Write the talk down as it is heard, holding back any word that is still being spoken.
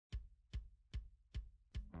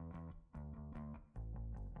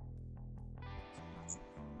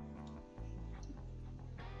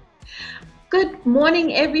Good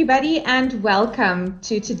morning, everybody, and welcome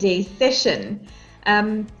to today's session.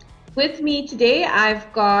 Um, with me today,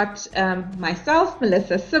 I've got myself,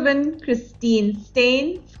 Melissa Sibben, Christine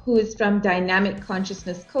Stain, who is from Dynamic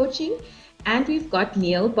Consciousness Coaching, and we've got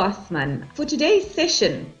Neil Bosman. For today's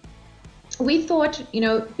session, we thought,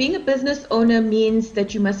 being a business owner means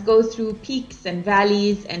that you must go through peaks and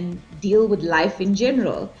valleys and deal with life in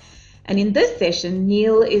general. And in this session,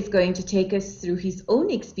 Neil is going to take us through his own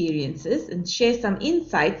experiences and share some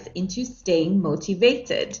insights into staying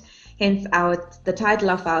motivated. Hence the title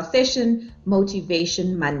of our session,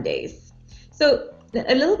 Motivation Mondays. So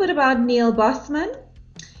a little bit about Neil Bosman.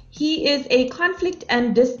 He is a conflict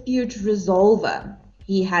and dispute resolver.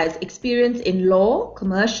 He has experience in law,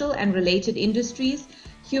 commercial and related industries,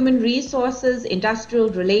 human resources, industrial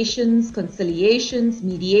relations, conciliations,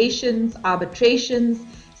 mediations, arbitrations,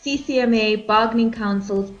 CCMA, bargaining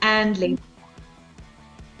councils, and labor.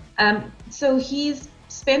 So he's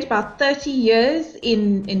spent about 30 years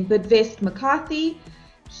in Bidvest McCarthy.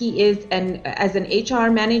 He is as an HR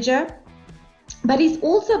manager, but he's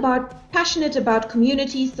also passionate about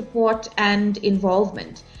community support and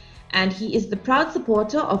involvement. And he is the proud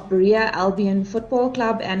supporter of Berea Albion Football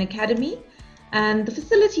Club and Academy. And the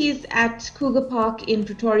facilities at Cougar Park in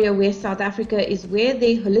Pretoria, West South Africa, is where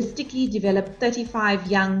they holistically develop 35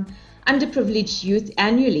 young, underprivileged youth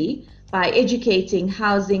annually by educating,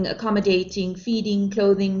 housing, accommodating, feeding,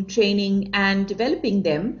 clothing, training, and developing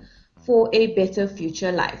them for a better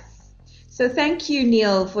future life. So thank you,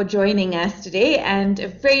 Neil, for joining us today, and a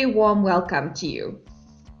very warm welcome to you.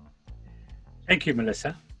 Thank you,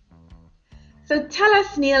 Melissa. So tell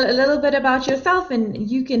us, Neil, a little bit about yourself, and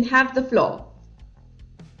you can have the floor.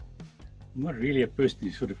 I'm not really a person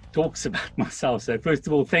who sort of talks about myself. So first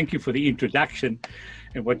of all, thank you for the introduction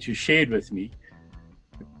and what you shared with me.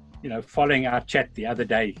 Following our chat the other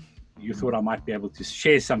day, you thought I might be able to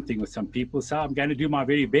share something with some people. So I'm going to do my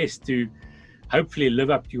very best to hopefully live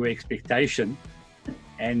up to your expectation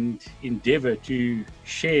and endeavor to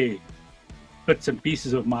share bits and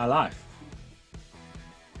pieces of my life.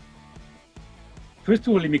 First of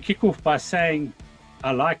all, let me kick off by saying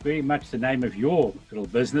I like very much the name of your little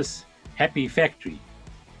business, Happy Factory,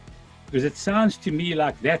 because it sounds to me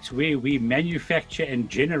like that's where we manufacture and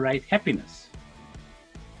generate happiness.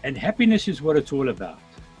 And happiness is what it's all about.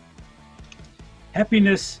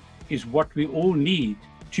 Happiness is what we all need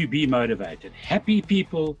to be motivated. Happy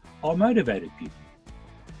people are motivated people.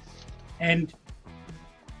 And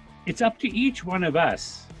it's up to each one of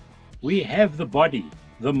us. We have the body,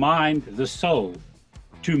 the mind, the soul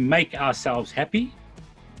to make ourselves happy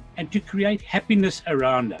and to create happiness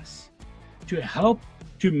around us, to help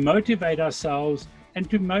to motivate ourselves and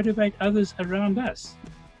to motivate others around us.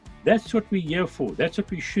 That's what we're here for. That's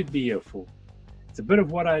what we should be here for. It's a bit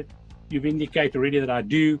of what you've indicated already that I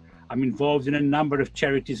do. I'm involved in a number of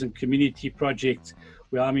charities and community projects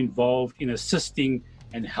where I'm involved in assisting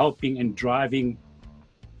and helping and driving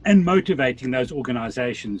and motivating those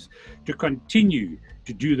organizations to continue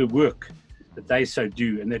to do the work that they so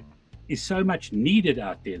do and that is so much needed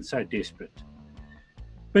out there and so desperate.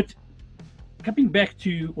 But coming back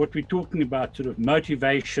to what we're talking about, sort of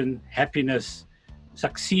motivation, happiness,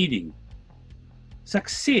 succeeding.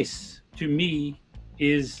 Success to me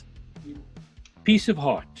is peace of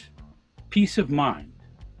heart, peace of mind.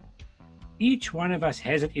 Each one of us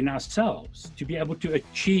has it in ourselves to be able to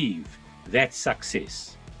achieve that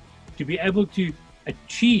success, to be able to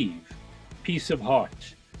achieve peace of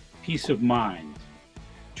heart, peace of mind,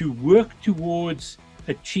 to work towards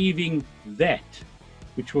achieving that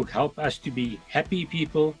which will help us to be happy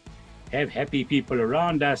people, have happy people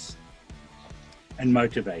around us, and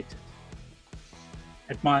motivated.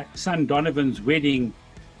 At my son Donovan's wedding,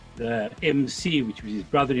 the MC, which was his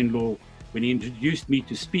brother-in-law, when he introduced me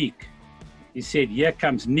to speak, he said, "Here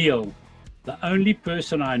comes Neil, the only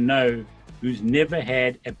person I know who's never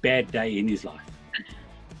had a bad day in his life."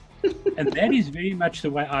 And that is very much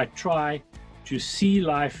the way I try to see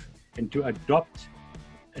life and to adopt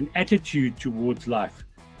an attitude towards life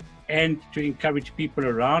and to encourage people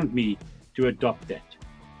around me to adopt that.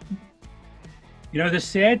 The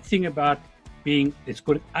sad thing about being, let's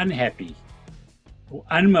call it unhappy or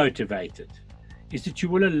unmotivated, is that you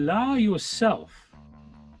will allow yourself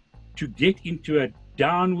to get into a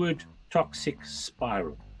downward toxic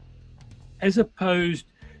spiral, as opposed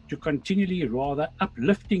to continually rather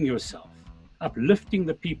uplifting yourself, uplifting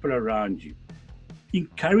the people around you,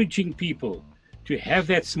 encouraging people to have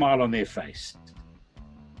that smile on their face,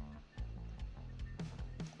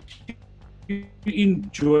 to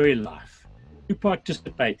enjoy life, to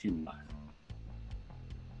participate in life.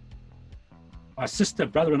 My sister,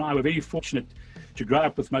 brother, and I were very fortunate to grow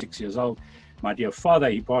up with my 6 years old. My dear father,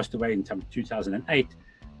 he passed away in 2008.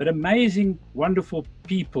 But amazing, wonderful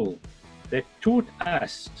people that taught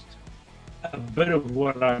us a bit of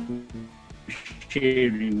what I'm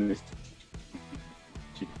sharing with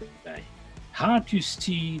you today. How to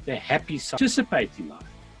see the happy side, participate in life,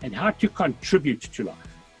 and how to contribute to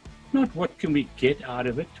life. Not what can we get out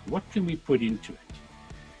of it, what can we put into it.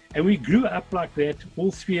 And we grew up like that, all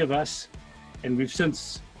three of us, and we've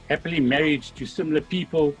since happily married to similar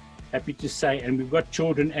people, happy to say, and we've got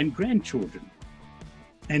children and grandchildren.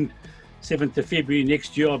 And 7th of February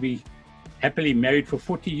next year, I'll be happily married for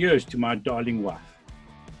 40 years to my darling wife.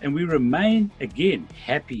 And we remain, again,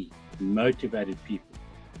 happy, motivated people.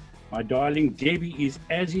 My darling Debbie is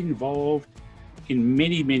as involved in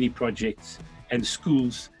many, many projects and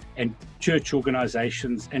schools and church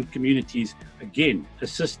organizations and communities, again,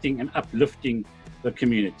 assisting and uplifting the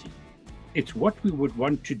community. It's what we would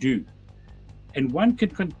want to do. And one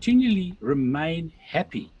can continually remain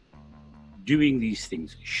happy doing these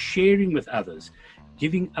things, sharing with others,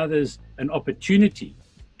 giving others an opportunity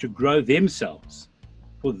to grow themselves,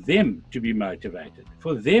 for them to be motivated,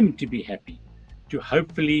 for them to be happy, to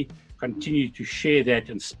hopefully continue to share that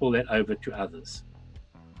and spill that over to others.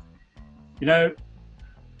 You know,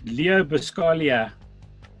 Leo Buscaglia,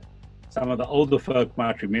 some of the older folk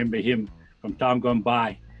might remember him from time gone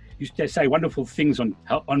by, used to say wonderful things on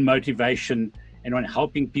motivation and on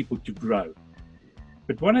helping people to grow.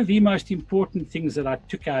 But one of the most important things that I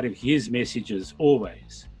took out of his messages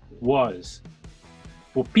always was,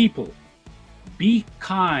 for people, be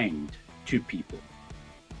kind to people.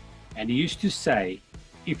 And he used to say,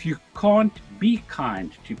 if you can't be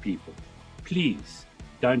kind to people, please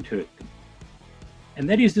don't hurt them. And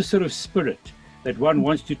that is the sort of spirit that one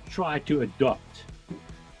wants to try to adopt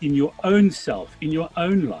in your own self, in your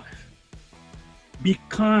own life. Be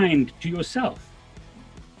kind to yourself.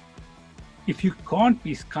 If you can't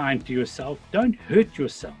be kind to yourself, don't hurt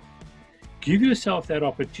yourself. Give yourself that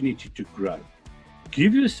opportunity to grow.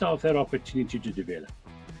 Give yourself that opportunity to develop.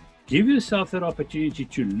 Give yourself that opportunity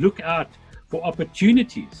to look out for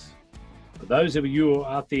opportunities. For those of you who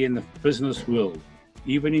are out there in the business world,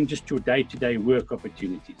 even in just your day-to-day work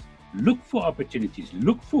opportunities, look for opportunities,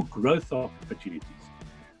 look for growth opportunities.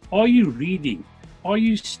 Are you reading? Are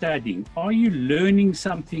you studying? Are you learning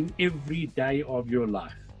something every day of your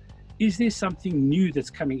life? Is there something new that's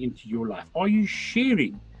coming into your life? Are you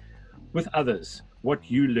sharing with others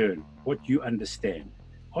what you learn, what you understand?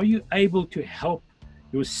 Are you able to help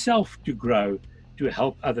yourself to grow, to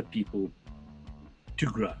help other people to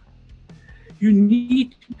grow? You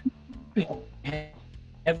need to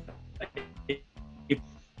have a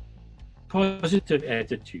positive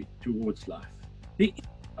attitude towards life.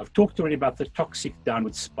 I've talked already about the toxic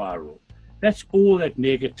downward spiral. That's all that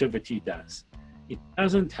negativity does. It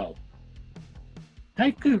doesn't help.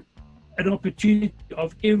 Take an opportunity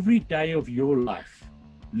of every day of your life,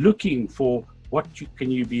 looking for what can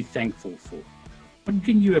you be thankful for? What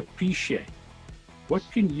can you appreciate? What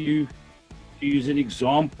can you, to use an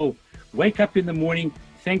example, wake up in the morning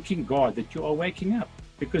thanking God that you are waking up,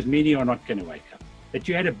 because many are not going to wake up. That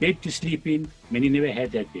you had a bed to sleep in, many never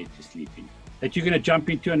had that bed to sleep in. That you're going to jump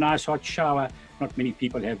into a nice hot shower, not many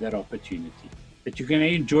people have that opportunity. That you're going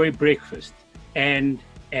to enjoy breakfast, and.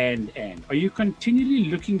 Are you continually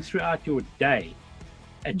looking throughout your day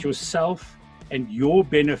at yourself and your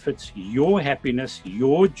benefits, your happiness,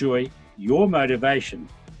 your joy, your motivation,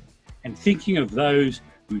 and thinking of those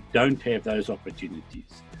who don't have those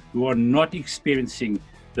opportunities, who are not experiencing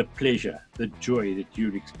the pleasure, the joy that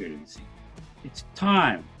you're experiencing? It's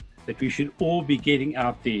time that we should all be getting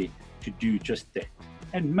out there to do just that.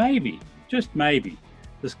 And maybe, just maybe,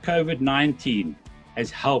 this COVID-19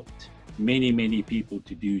 has helped many people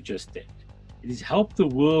to do just that. It has helped the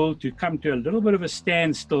world to come to a little bit of a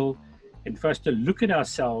standstill, and for us to look at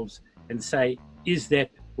ourselves and say, is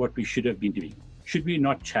that what we should have been doing? Should we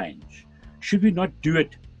not change? Should we not do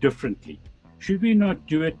it differently? Should we not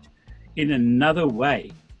do it in another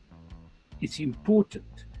way? It's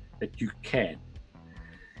important that you can.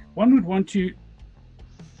 One would want to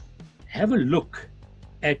have a look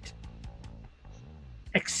at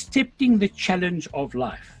accepting the challenge of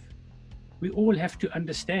life. We all have to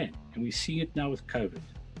understand, and we see it now with COVID,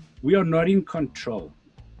 we are not in control.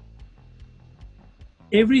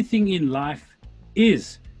 Everything in life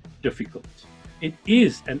is difficult. It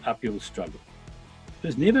is an uphill struggle. It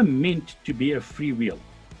was never meant to be a free wheel.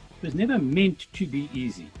 It was never meant to be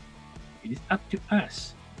easy. It is up to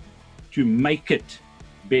us to make it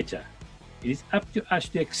better. It is up to us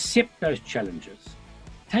to accept those challenges.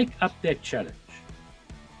 Take up that challenge.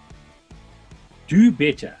 do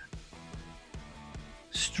better,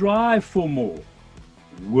 strive for more,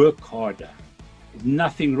 work harder. There's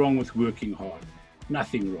nothing wrong with working hard,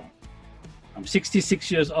 nothing wrong. I'm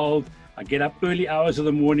 66 years old. I get up early hours of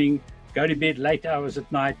the morning, go to bed late hours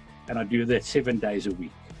at night, and I do that 7 days a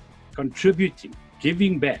week. Contributing,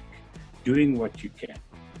 giving back, doing what you can.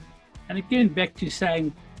 And again, back to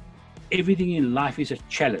saying everything in life is a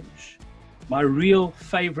challenge. My real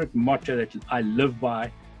favorite motto that I live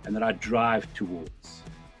by and that I drive towards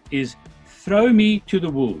is throw me to the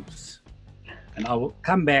wolves and I will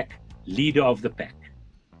come back leader of the pack.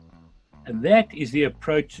 And that is the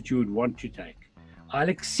approach that you would want to take. I'll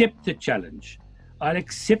accept the challenge. I'll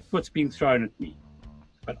accept what's being thrown at me,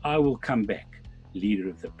 but I will come back leader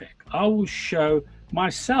of the pack. I will show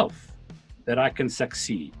myself that I can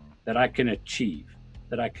succeed, that I can achieve,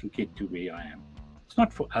 that I can get to where I am. It's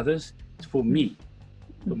not for others, it's for me,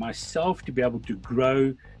 for myself to be able to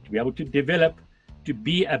grow, to be able to develop, to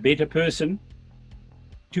be a better person,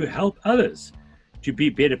 to help others to be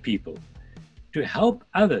better people, to help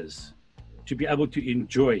others to be able to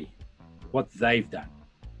enjoy what they've done.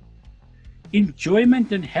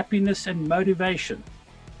 Enjoyment and happiness and motivation.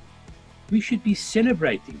 We should be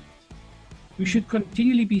celebrating it. We should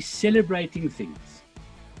continually be celebrating things.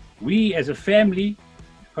 We as a family,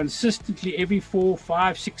 consistently every 4,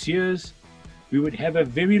 5, 6 years, we would have a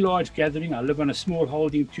very large gathering. I live on a small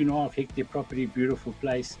holding, 2.5 hectare property, beautiful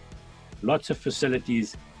place, lots of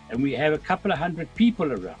facilities, and we have a couple of hundred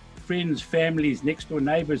people around, friends, families, next door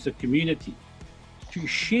neighbors, the community, to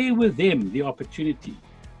share with them the opportunity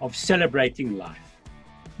of celebrating life.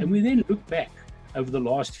 And we then look back over the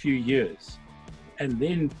last few years and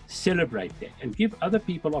then celebrate that and give other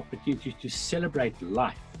people opportunities to celebrate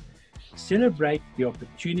life. Celebrate the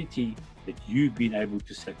opportunity that you've been able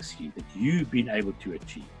to succeed, that you've been able to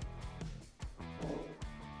achieve.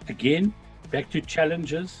 Again, back to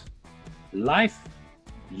challenges. Life,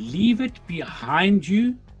 leave it behind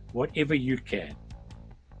you, whatever you can.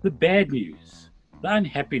 The bad news, the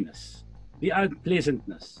unhappiness, the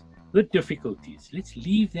unpleasantness, the difficulties, let's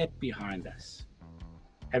leave that behind us.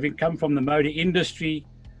 Having come from the motor industry,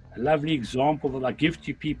 a lovely example that I give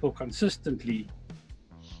to people consistently,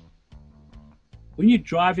 when you're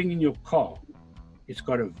driving in your car, it's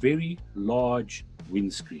got a very large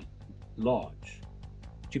windscreen, large,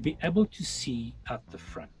 to be able to see out the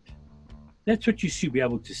front. That's what you should be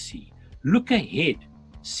able to see. Look ahead,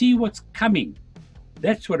 see what's coming.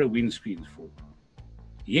 That's what a windscreen's for.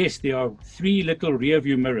 Yes, there are 3 little rear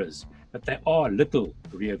view mirrors, but they are little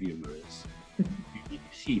rear view mirrors. You need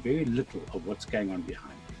to see very little of what's going on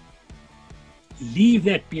behind you. Leave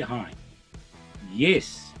that behind.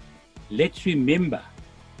 Yes, let's remember.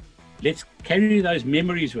 Let's carry those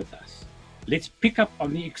memories with us. Let's pick up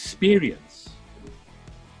on the experience.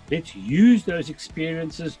 Let's use those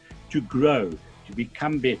experiences to grow, to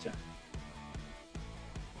become better.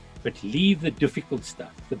 But leave the difficult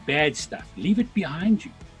stuff, the bad stuff, leave it behind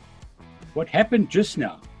you. What happened just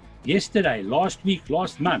now, yesterday, last week,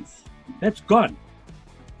 last month, that's gone.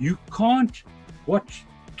 You can't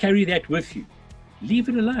carry that with you. Leave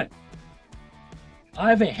it alone. I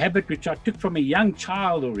have a habit which I took from a young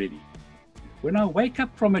child already. When I wake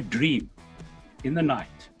up from a dream in the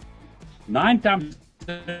night, 9 times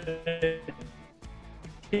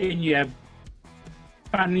 10 you have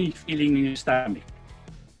funny feeling in your stomach.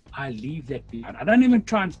 I leave that behind. I don't even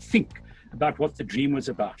try and think about what the dream was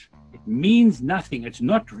about. It means nothing. It's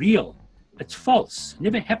not real. It's false. It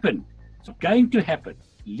never happened. It's not going to happen.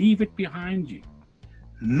 Leave it behind you.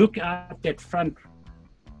 Look out that front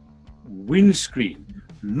windscreen.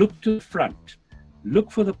 Look to the front. Look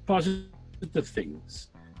for the positive things.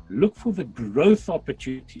 Look for the growth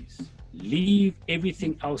opportunities. Leave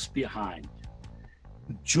everything else behind.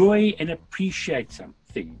 Enjoy and appreciate some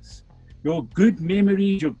things. Your good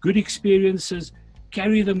memories, your good experiences,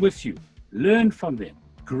 carry them with you. Learn from them.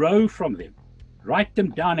 Grow from them. Write them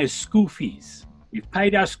down as school fees. We've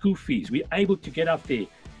paid our school fees. We're able to get out there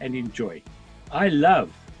and enjoy. I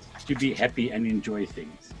love to be happy and enjoy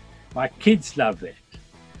things. My kids love that.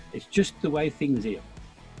 It's just the way things are.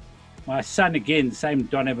 My son, again, same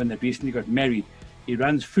Donovan that recently got married, he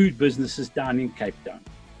runs food businesses down in Cape Town.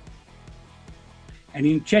 And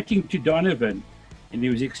in chatting to Donovan, and he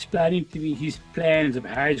was explaining to me his plans of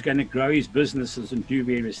how he's going to grow his businesses and do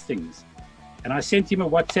various things. And I sent him a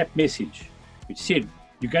WhatsApp message which said,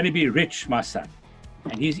 "You're going to be rich, my son."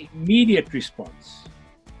 And his immediate response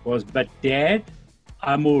was, "But Dad,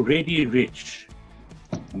 I'm already rich.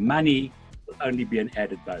 Money will only be an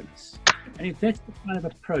added bonus." And if that's the kind of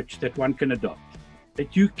approach that one can adopt,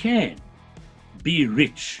 that you can be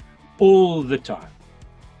rich all the time,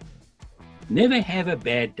 Never have a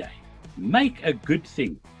bad day. Make a good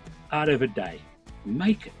thing out of a day.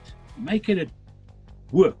 Make it a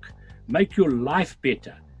work. Make your life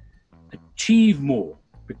better. Achieve more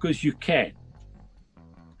because you can.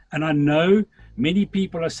 And I know many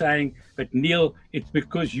people are saying, but Neil, it's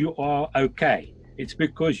because you are okay. It's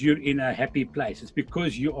because you're in a happy place. It's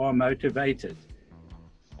because you are motivated.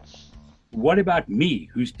 What about me,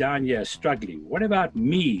 who's down here struggling? What about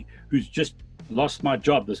me, who's just lost my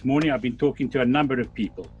job? This morning, I've been talking to a number of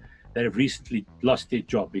people that have recently lost their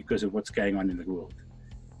job because of what's going on in the world.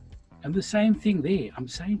 And the same thing there. I'm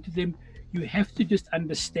saying to them, you have to just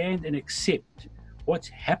understand and accept what's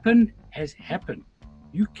happened has happened.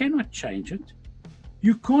 You cannot change it.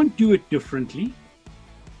 You can't do it differently.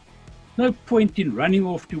 No point in running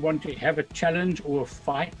off to want to have a challenge or a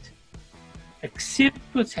fight. Accept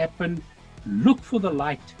what's happened. Look for the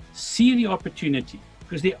light. See the opportunity,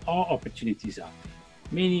 because there are opportunities out there.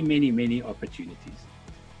 Many, many, many opportunities.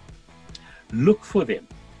 Look for them.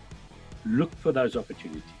 Look for those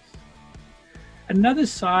opportunities. Another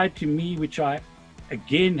side to me, which I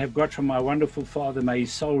again have got from my wonderful father, may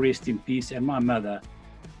his soul rest in peace, and my mother,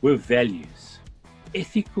 were values,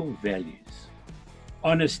 ethical values,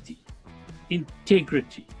 honesty,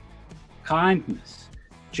 integrity, kindness,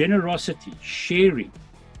 generosity, sharing,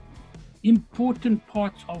 important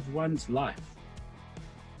parts of one's life.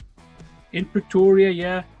 In Pretoria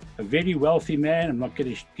here, a very wealthy man, I'm not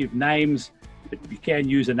going to give names, but we can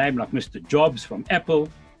use a name like Mr. Jobs from Apple.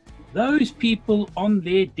 Those people on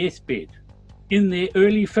their deathbed in their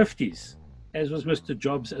early 50s, as was Mr.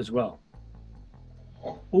 Jobs as well,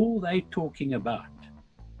 all they're talking about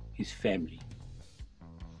is family.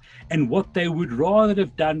 And what they would rather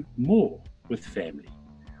have done more with family,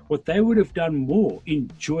 what they would have done more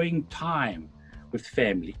enjoying time with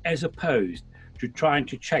family, as opposed to trying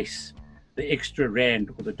to chase the extra rand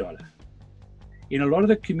or the dollar. In a lot of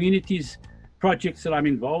the communities projects that I'm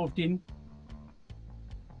involved in,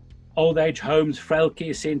 old age homes, frail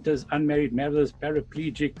care centers, unmarried mothers,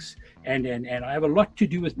 paraplegics, and I have a lot to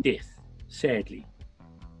do with death, sadly.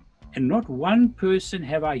 And not one person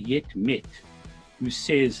have I yet met who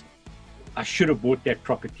says, I should have bought that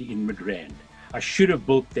property in Midrand. I should have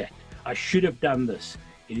built that. I should have done this.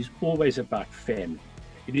 It is always about family.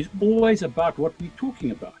 It is always about what we're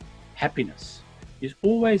talking about, happiness. It is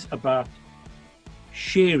always about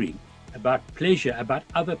sharing, about pleasure, about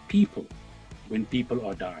other people when people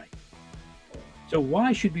are dying. So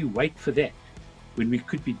why should we wait for that when we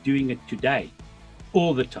could be doing it today,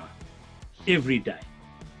 all the time, every day?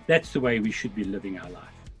 That's the way we should be living our life.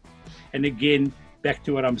 And again, back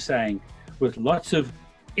to what I'm saying, with lots of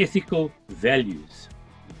ethical values,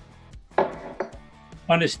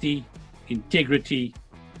 honesty, integrity,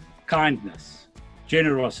 kindness,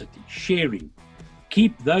 generosity, sharing,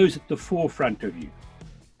 keep those at the forefront of you.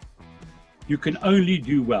 You can only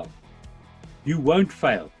do well. You won't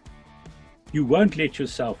fail. You won't let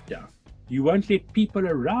yourself down. You won't let people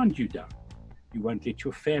around you down. You won't let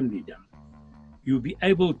your family down. You'll be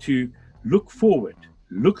able to look forward,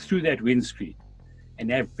 look through that windscreen, and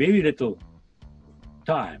have very little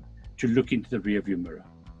time to look into the rearview mirror.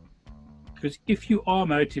 Because if you are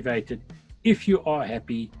motivated, if you are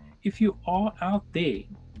happy, if you are out there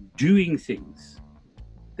doing things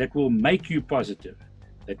that will make you positive,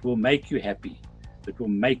 that will make you happy, that will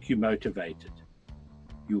make you motivated,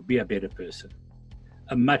 you'll be a better person,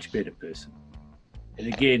 a much better person.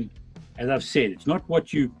 And again, as I've said, it's not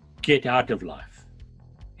what you get out of life,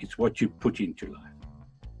 it's what you put into life.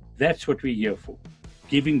 That's what we're here for,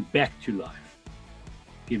 giving back to life,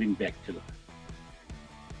 giving back to life.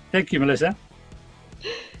 Thank you, Melissa.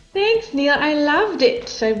 Thanks, Neil. I loved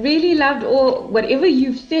it. I really loved whatever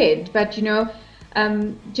you've said, but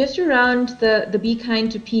just around the be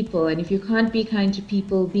kind to people. And if you can't be kind to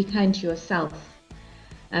people, be kind to yourself.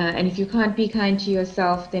 And if you can't be kind to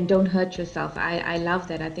yourself, then don't hurt yourself. I love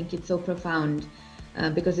that. I think it's so profound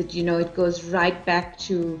because it goes right back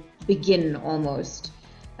to begin almost.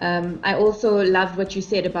 I also loved what you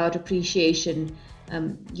said about appreciation.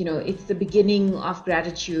 It's the beginning of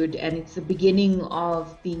gratitude, and it's the beginning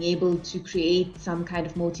of being able to create some kind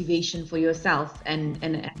of motivation for yourself and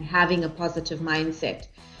having a positive mindset.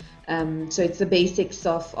 So it's the basics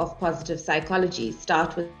of positive psychology.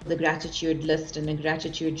 Start with the gratitude list and a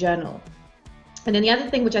gratitude journal. And then the other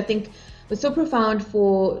thing which I think was so profound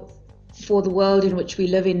for the world in which we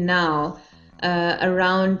live in now,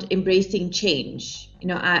 around embracing change.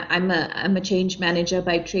 I'm a change manager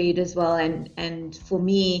by trade as well, and for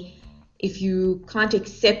me, if you can't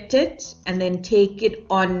accept it and then take it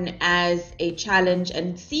on as a challenge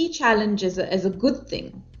and see challenge as a good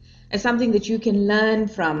thing, as something that you can learn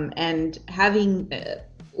from, and having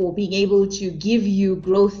or being able to give you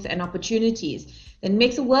growth and opportunities, then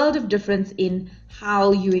makes a world of difference in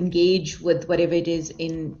how you engage with whatever it is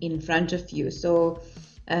in front of you. So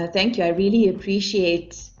thank you. I really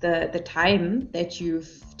appreciate the time that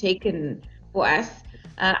you've taken for us.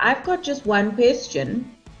 I've got just one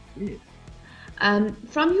question. Yes.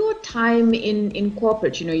 From your time in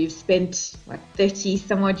corporate, you've spent what, 30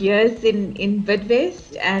 some odd years in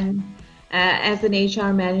Bidvest, and as an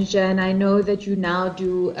HR manager, and I know that you now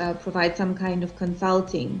do provide some kind of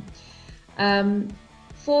consulting.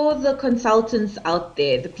 For the consultants out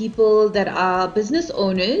there, the people that are business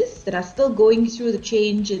owners that are still going through the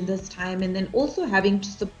change in this time, and then also having to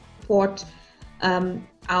support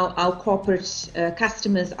our corporate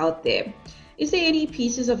customers out there, is there any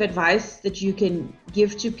pieces of advice that you can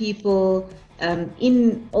give to people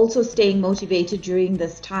in also staying motivated during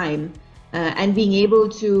this time and being able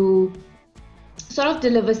to sort of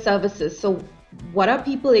deliver services? So what are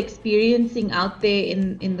people experiencing out there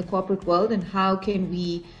in the corporate world, and how can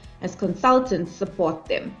we as consultants support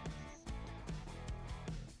them?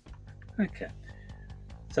 Okay.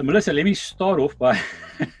 So Melissa, let me start off by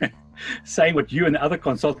saying what you and the other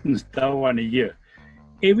consultants don't want to hear.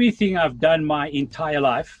 Everything I've done my entire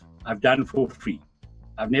life, I've done for free.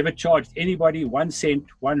 I've never charged anybody 1 cent,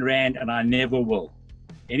 1 rand, and I never will.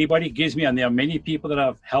 Anybody gives me, and there are many people that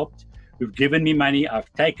I've helped who've given me money,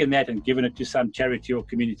 I've taken that and given it to some charity or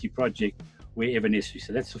community project wherever necessary.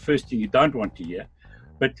 So that's the first thing you don't want to hear.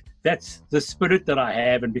 But that's the spirit that I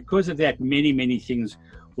have, and because of that, many, many things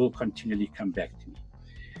will continually come back to me.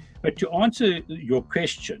 But to answer your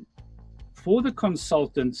question, for the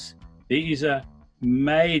consultants, there is a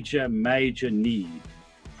major need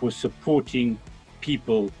for supporting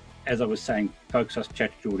people, as I was saying, folks I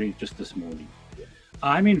chatted to already just this morning.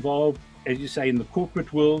 I'm involved, as you say, in the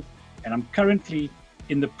corporate world, and I'm currently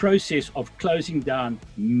in the process of closing down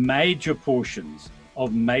major portions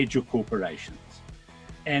of major corporations.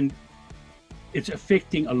 And it's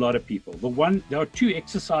affecting a lot of people. There are 2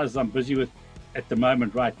 exercises I'm busy with at the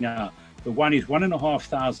moment right now. The one is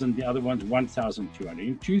 1,500, the other one's 1,200.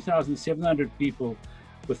 In 2,700 people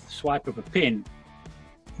with the swipe of a pen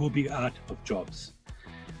will be out of jobs.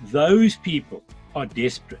 Those people are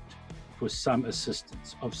desperate for some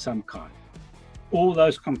assistance of some kind. All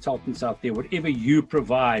those consultants out there, whatever you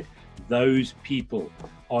provide, those people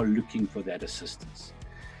are looking for that assistance.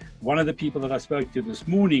 One of the people that I spoke to this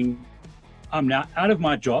morning, I'm now out of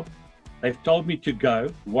my job. They've told me to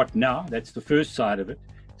go. What now? That's the first side of it.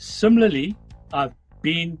 Similarly, I've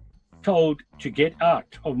been told to get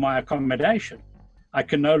out of my accommodation. I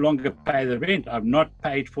can no longer pay the rent. I've not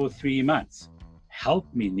paid for 3 months. Help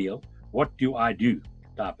me, Neil. What do I do?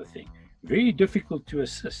 Type of thing. Very difficult to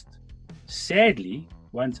assist. Sadly,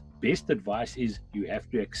 one's best advice is you have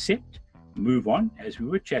to accept, move on, as we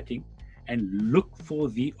were chatting, and look for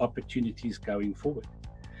the opportunities going forward.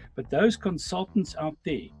 But those consultants out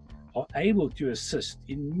there are able to assist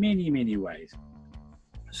in many, many ways,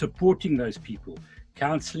 supporting those people,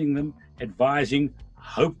 counseling them, advising,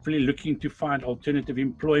 hopefully looking to find alternative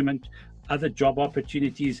employment, other job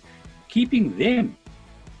opportunities, keeping them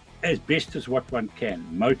as best as what one can,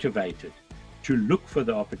 motivated to look for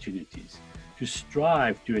the opportunities, to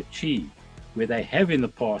strive to achieve where they have in the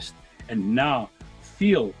past and now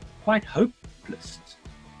feel quite hopeless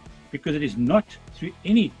because it is not through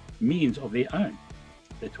any means of their own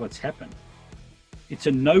that's what's happened. It's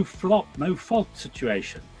a no fault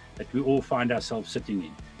situation that we all find ourselves sitting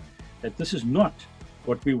in, that this is not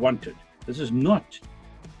what we wanted. This is not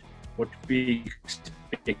what we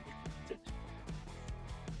expected.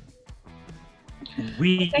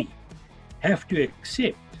 We have to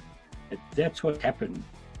accept that that's what happened.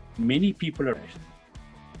 Many people are...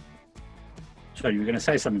 Sorry, you were going to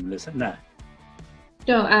say something, Melissa? No.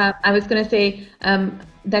 No, I was going to say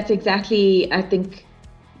that's exactly, I think,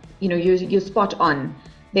 you're spot on.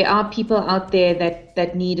 There are people out there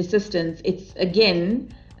that need assistance. It's,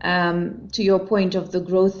 again, to your point of the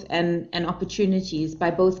growth and opportunities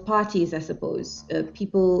by both parties, I suppose.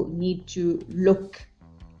 People need to look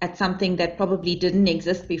at something that probably didn't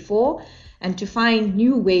exist before, and to find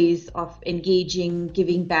new ways of engaging,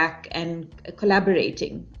 giving back, and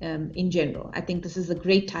collaborating in general. I think this is a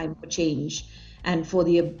great time for change and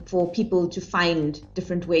for people to find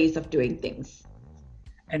different ways of doing things.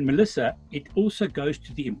 And Melissa, it also goes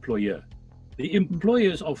to the employer. The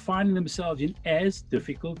employers are finding themselves in as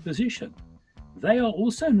difficult position. They are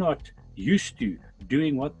also not used to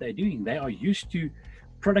doing what they're doing. They are used to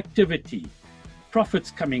productivity, profits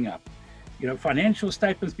coming up, financial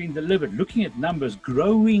statements being delivered, looking at numbers,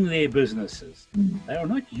 growing their businesses. They are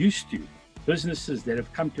not used to businesses that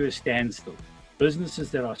have come to a standstill, businesses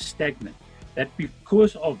that are stagnant, that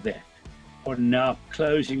because of that are now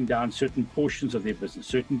closing down certain portions of their business,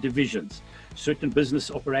 certain divisions, certain business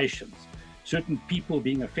operations, certain people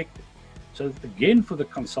being affected. So again, for the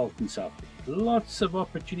consultants out there, lots of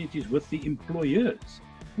opportunities with the employers.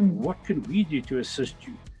 What can we do to assist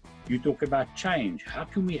you? You talk about change. How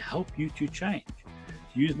can we help you to change?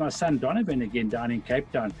 To use my son Donovan again down in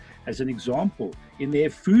Cape Town as an example, in their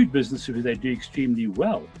food business where they do extremely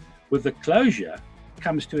well, with the closure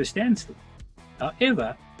comes to a standstill.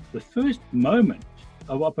 However, the first moment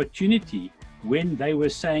of opportunity when they were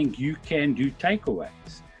saying you can do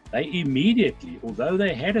takeaways, they immediately, although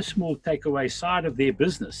they had a small takeaway side of their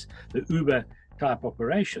business, the Uber type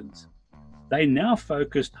operations, they now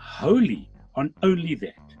focused wholly on only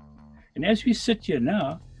that. And as we sit here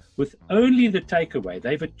now, with only the takeaway,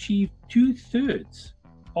 they've achieved 2/3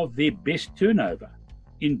 of their best turnover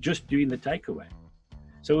in just doing the takeaway.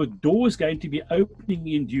 So with doors going to be opening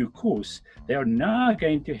in due course, they are now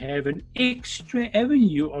going to have an extra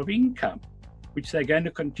avenue of income, which they're going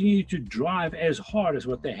to continue to drive as hard as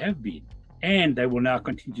what they have been. And they will now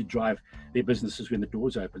continue to drive their businesses when the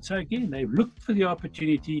doors open. So again, they've looked for the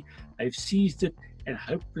opportunity, they've seized it, and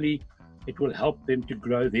hopefully it will help them to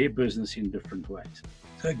grow their business in different ways.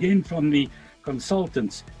 So again, from the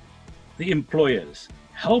consultants, the employers,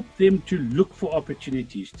 help them to look for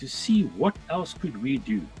opportunities to see what else could we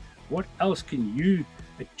do? What else can you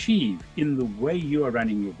achieve in the way you are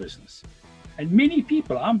running your business? And many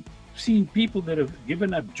people, I'm seeing people that have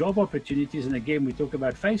given up job opportunities, and again, we talked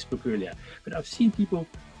about Facebook earlier, but I've seen people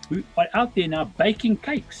who are out there now baking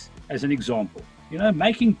cakes, as an example,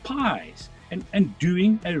 making pies, and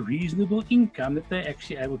doing a reasonable income that they're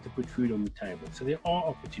actually able to put food on the table. So there are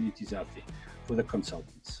opportunities out there for the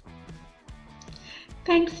consultants.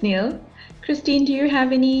 Thanks, Neil. Christine, do you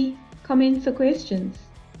have any comments or questions?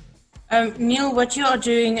 Neil, what you are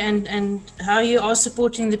doing and how you are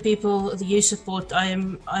supporting the people that you support, I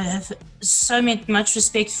have so much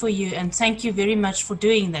respect for you, and thank you very much for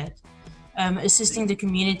doing that, assisting the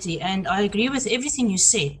community. And I agree with everything you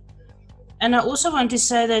said. And I also want to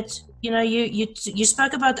say that you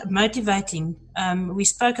spoke about motivating. We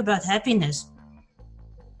spoke about happiness.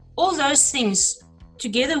 All those things,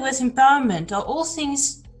 together with empowerment, are all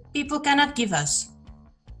things people cannot give us.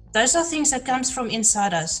 Those are things that comes from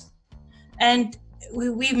inside us. And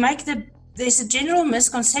there's a general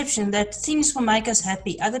misconception that things will make us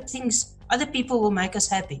happy, other people will make us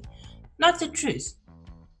happy. Not the truth.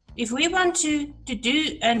 If we want to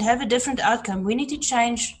do and have a different outcome, we need to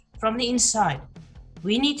change from the inside.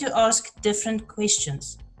 We need to ask different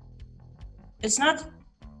questions. It's not,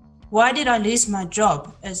 why did I lose my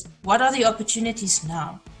job? As what are the opportunities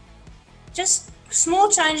now? Just small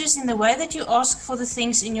changes in the way that you ask for the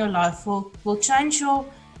things in your life will change your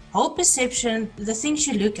whole perception, the things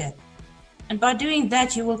you look at. And by doing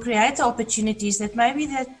that, you will create the opportunities that maybe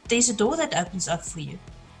that there's a door that opens up for you.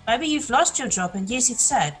 Maybe you've lost your job, and yes, it's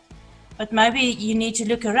sad, but maybe you need to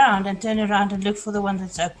look around and turn around and look for the one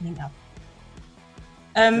that's opening up.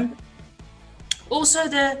 Also,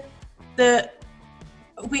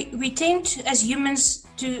 we tend as humans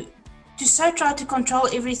to so try to control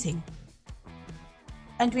everything,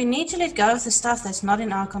 and we need to let go of the stuff that's not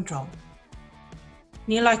in our control.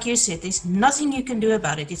 Neil, like you said, there's nothing you can do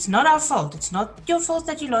about it. It's not our fault. It's not your fault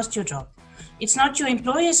that you lost your job. It's not your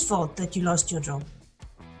employer's fault that you lost your job.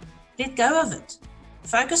 Let go of it.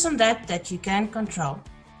 Focus on that you can control.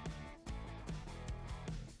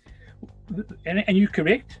 And you're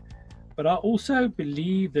correct, but I also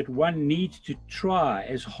believe that one needs to try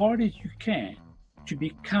as hard as you can to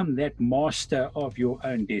become that master of your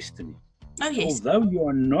own destiny. Oh, yes. Although you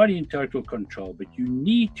are not in total control, but you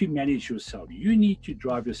need to manage yourself. You need to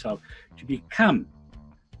drive yourself to become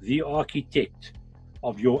the architect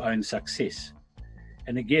of your own success.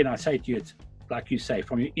 And again, I say to you, it's like you say,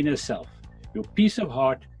 from your inner self, your peace of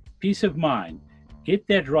heart, peace of mind, get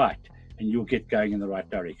that right, and you'll get going in the right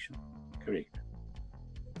direction. Correct.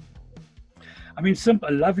 I mean,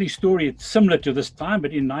 a lovely story. It's similar to this time,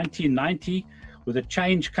 but in 1990, with a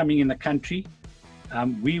change coming in the country,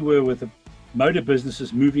 we were with the motor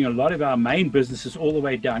businesses moving a lot of our main businesses all the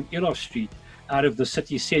way down Elof Street out of the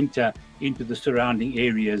city centre into the surrounding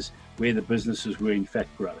areas where the businesses were in fact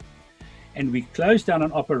growing. And we closed down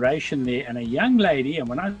an operation there, and a young lady, and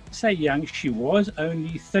when I say young, she was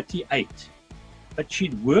only 38, but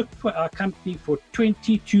she'd worked for our company for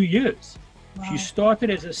 22 years. Wow. She started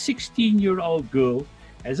as a 16-year-old girl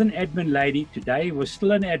as an admin lady. Today was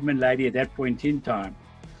still an admin lady at that point in time.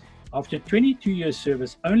 After 22 years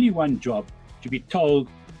service, only one job, to be told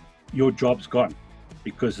your job's gone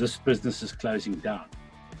because this business is closing down.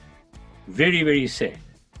 Very, very sad.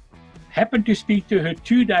 Happened to speak to her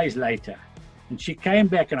 2 days later, and she came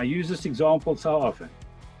back, and I use this example so often.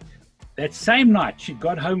 That same night, she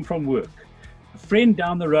got home from work. A friend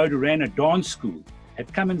down the road who ran a dance school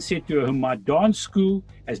had come and said to her, my dance school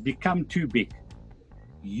has become too big.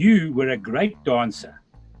 You were a great dancer.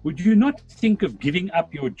 Would you not think of giving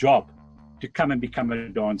up your job to come and become a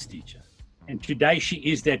dance teacher? And today she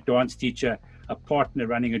is that dance teacher, a partner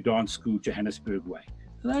running a dance school, Johannesburg way.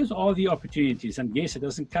 Those are the opportunities. And yes, it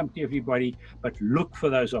doesn't come to everybody, but look for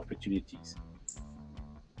those opportunities.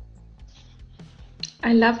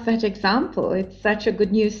 I love that example. It's such a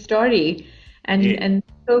good news story, and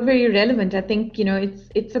so very relevant. I think,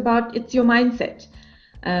 it's your mindset.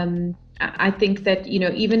 I think that,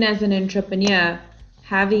 even as an entrepreneur,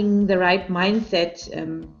 having the right mindset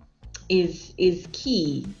is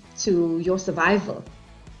key to your survival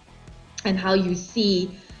and how you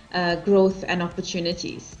see growth and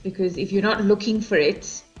opportunities. Because if you're not looking for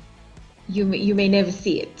it, you may never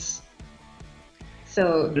see it.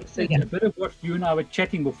 So yeah. A bit of what you and I were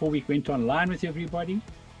chatting before we went online with everybody.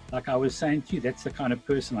 Like I was saying to you, that's the kind of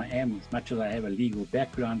person I am, as much as I have a legal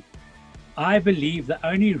background. I believe the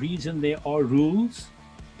only reason there are rules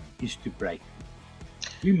is to break them.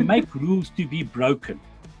 We make rules to be broken.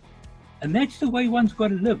 And that's the way one's got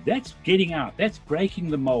to live. That's getting out. That's breaking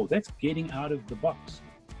the mold. That's getting out of the box.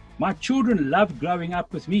 My children loved growing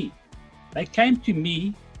up with me. They came to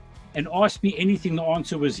me and asked me anything. The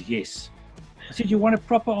answer was yes. I said, you want a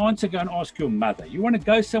proper answer? Go and ask your mother. You want to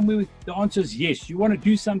go somewhere with the answer is yes. You want to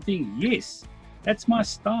do something? Yes. That's my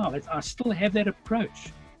style. I still have that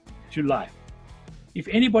approach to life. If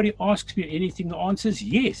anybody asks me anything, the answer is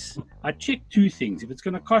yes. I check two things. If it's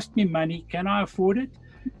going to cost me money, can I afford it?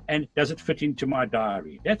 And does it fit into my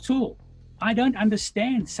diary? That's all. I don't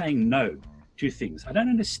understand saying no to things. I don't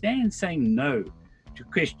understand saying no to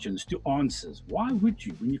questions, to answers. Why would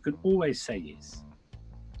you when you can always say yes?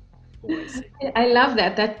 Always say yes. I love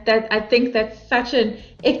that. That I think that's such an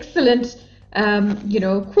excellent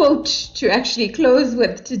quote to actually close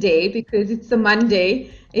with today, because it's a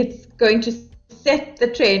Monday. It's going to set the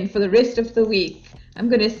trend for the rest of the week. I'm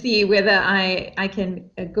going to see whether I can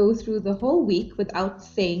go through the whole week without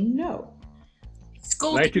saying no. It's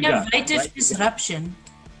called innovative disruption.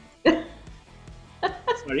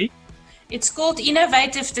 Sorry? It's called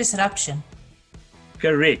innovative disruption.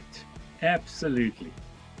 Correct. Absolutely.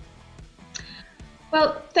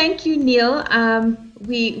 Well, thank you, Neil.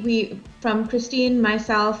 We from Christine,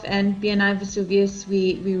 myself, and BNI Vesuvius,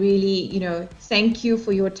 we really, thank you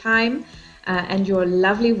for your time and your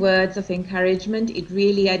lovely words of encouragement. It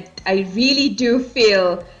really, I really do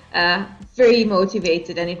feel very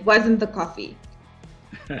motivated, and it wasn't the coffee.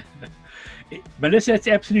 Melissa, it's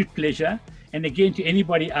absolute pleasure. And again, to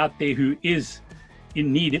anybody out there who is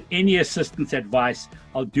in need of any assistance, advice,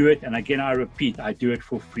 I'll do it. And again, I repeat, I do it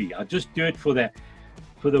for free. I'll just do it for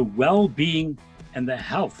the well-being and the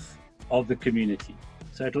health of the community.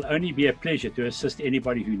 So it'll only be a pleasure to assist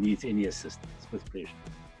anybody who needs any assistance, with pleasure.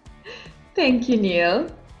 Thank you, Neil.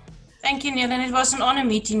 Thank you, Neil. And it was an honor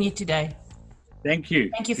meeting you today. Thank you.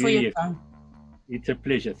 Thank you for your time. It's a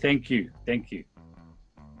pleasure. Thank you. Thank you.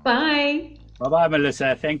 Bye. Bye-bye,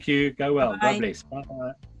 Melissa. Thank you. Go well. Bye. God bless.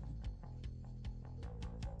 Bye-bye.